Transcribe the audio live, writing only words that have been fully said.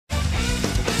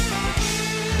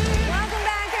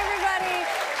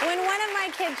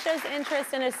shows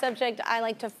interest in a subject, I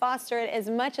like to foster it as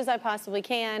much as I possibly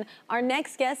can. Our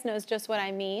next guest knows just what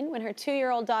I mean. When her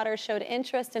 2-year-old daughter showed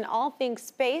interest in all things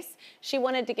space, she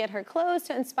wanted to get her clothes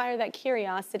to inspire that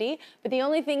curiosity. But the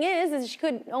only thing is she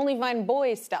could only find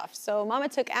boys stuff. So Mama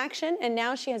took action, and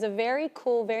now she has a very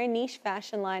cool, very niche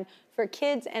fashion line for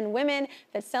kids and women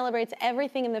that celebrates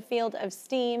everything in the field of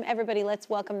STEAM. Everybody, let's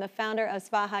welcome the founder of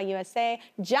Svaha USA,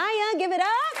 Jaya. Give it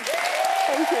up.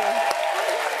 Thank you.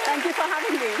 Thank you for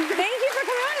having me. Thank you for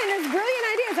coming on. And it's a brilliant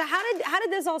idea. So how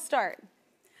did this all start?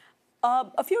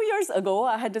 A few years ago,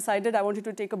 I had decided I wanted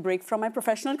to take a break from my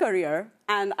professional career,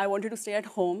 and I wanted to stay at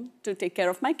home to take care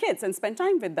of my kids and spend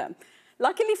time with them.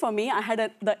 Luckily for me, I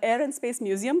had the Air and Space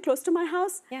Museum close to my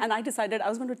house, and I decided I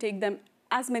was going to take them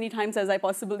as many times as I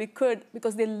possibly could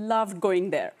because they loved going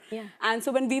there. And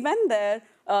so when we went there,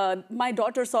 my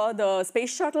daughter saw the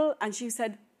space shuttle, and she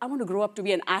said, I want to grow up to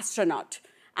be an astronaut.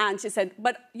 And she said,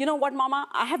 but you know what, Mama?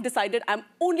 I have decided I'm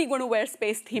only going to wear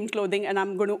space-themed clothing, and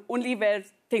I'm going to only wear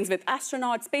things with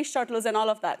astronauts, space shuttles, and all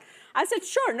of that. I said,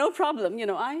 sure, no problem. You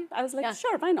know, I was like,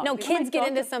 sure, why not? No, kids get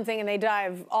into something and they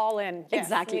dive all in.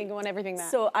 Exactly. They want everything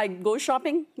that. So I go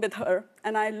shopping with her,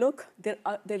 and I look, there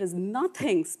is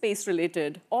nothing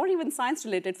space-related or even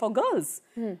science-related for girls.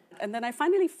 And then I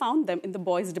finally found them in the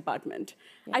boys' department.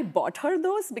 I bought her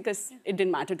those because it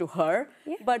didn't matter to her.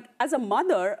 But as a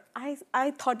mother,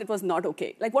 I thought it was not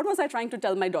okay. Like, what was I trying to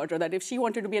tell my daughter? That if she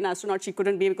wanted to be an astronaut, she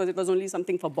couldn't be because it was only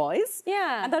something for boys?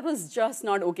 And that was just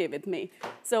not okay with me.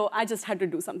 So I just had to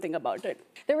do something about it.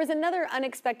 There was another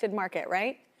unexpected market,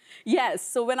 right? Yes.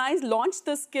 So when I launched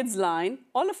this kids line,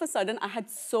 all of a sudden I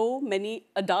had so many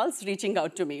adults reaching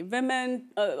out to me, women,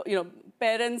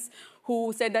 parents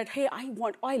who said that, hey,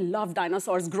 I love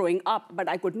dinosaurs growing up, but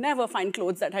I could never find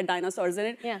clothes that had dinosaurs in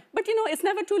it. But you know, it's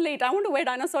never too late. I want to wear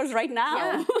dinosaurs right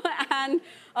now. And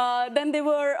then there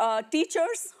were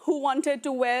teachers who wanted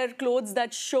to wear clothes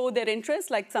that show their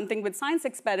interest, like something with science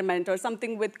experiment or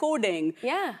something with coding.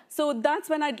 So that's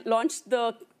when I launched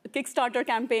the Kickstarter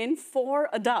campaign for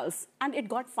adults, and it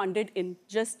got funded in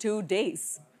just 2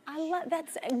 days.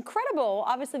 That's incredible.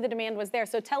 Obviously, the demand was there.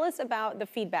 So tell us about the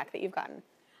feedback that you've gotten.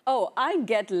 Oh, I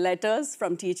get letters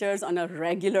from teachers on a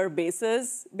regular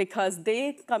basis because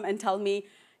they come and tell me,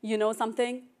 you know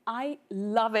something, I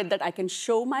love it that I can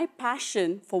show my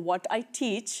passion for what I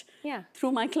teach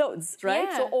through my clothes,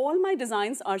 right? So all my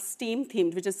designs are STEAM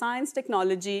themed, which is science,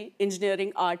 technology,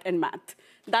 engineering, art, and math.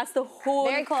 That's the whole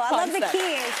Very cool. concept. I love the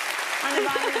keys on the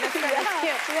bottom of the skirt.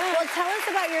 It's cute. Well, tell us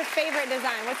about your favorite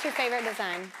design. What's your favorite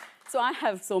design? So I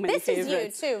have so many favorites.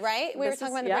 This is you too, right? We were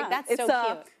talking about the break. That's so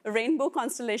cute. It's a rainbow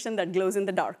constellation that glows in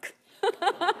the dark.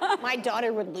 My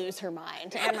daughter would lose her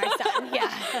mind, and my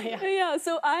son,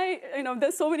 so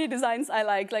there's so many designs I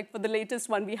like. Like for the latest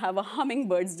one, we have a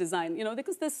hummingbirds design,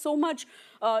 because there's so much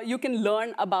you can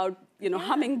learn about,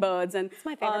 hummingbirds. And it's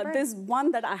my favorite bird. There's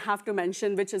one that I have to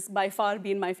mention, which has by far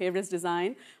been my favorite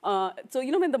design. So,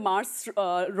 when the Mars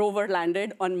rover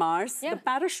landed on Mars, the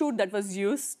parachute that was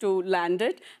used to land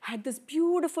it had this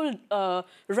beautiful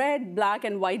red, black,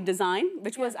 and white design,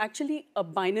 which was actually a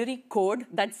binary code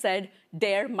that said,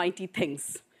 dare mighty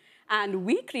things. And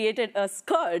we created a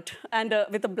skirt and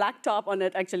with a black top on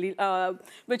it, actually,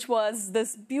 which was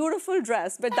this beautiful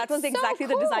dress. But that was exactly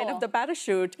the design of the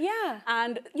parachute.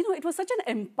 And, it was such an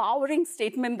empowering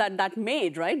statement that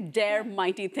made, right? Dare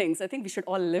mighty things. I think we should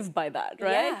all live by that,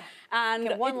 right? And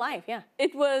get one life,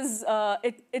 It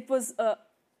was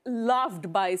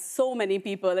loved by so many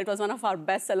people. It was one of our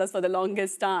bestsellers for the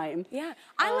longest time.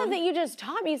 I love that you just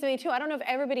taught me something too. I don't know if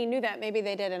everybody knew that. Maybe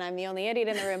they did, and I'm the only idiot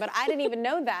in the room. But I didn't even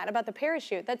know that about the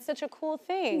parachute. That's such a cool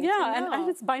thing. And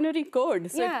it's binary code.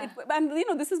 So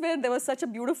this is where there was such a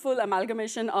beautiful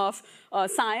amalgamation of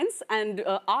science and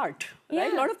art.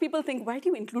 Right? A lot of people think, why do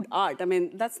you include art? I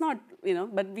mean, that's not,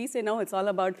 but we say, no, it's all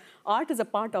about art is a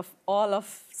part of all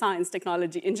of science,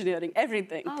 technology, engineering,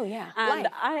 everything. And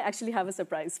I actually have a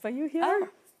surprise for you here.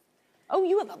 Oh,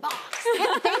 you have a box.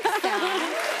 I think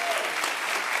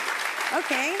so.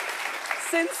 Okay.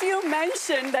 Since you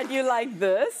mentioned that you like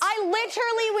this. I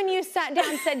literally, when you sat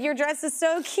down, said, your dress is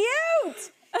so cute.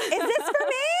 Is this for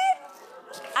me?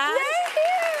 Thank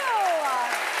you.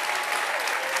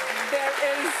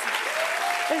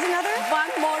 There's another?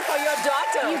 One more for your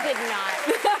daughter. You did not.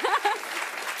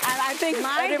 And I think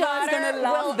my daughter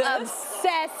will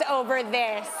obsess over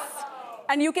this.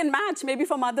 And you can match, maybe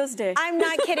for Mother's Day. I'm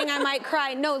not kidding, I might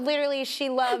cry. No, literally, she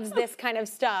loves this kind of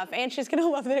stuff. And she's gonna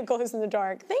love that it glows in the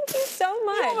dark. Thank you so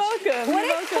much. You're welcome. What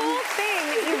a cool thing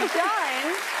that you've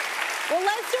done. Well,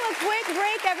 let's do a quick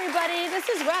break, everybody. This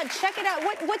is rad. Check it out.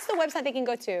 What's the website they can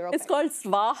go to? It's called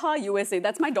Svaha USA.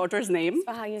 That's my daughter's name.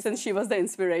 Svaha USA. Since she was the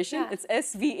inspiration. Yeah. It's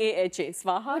SVAHA,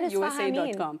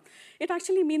 svahausa.com. It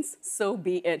actually means so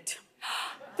be it.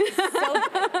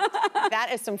 That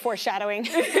is some foreshadowing.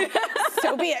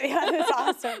 So be it. Yeah, that's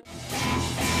awesome.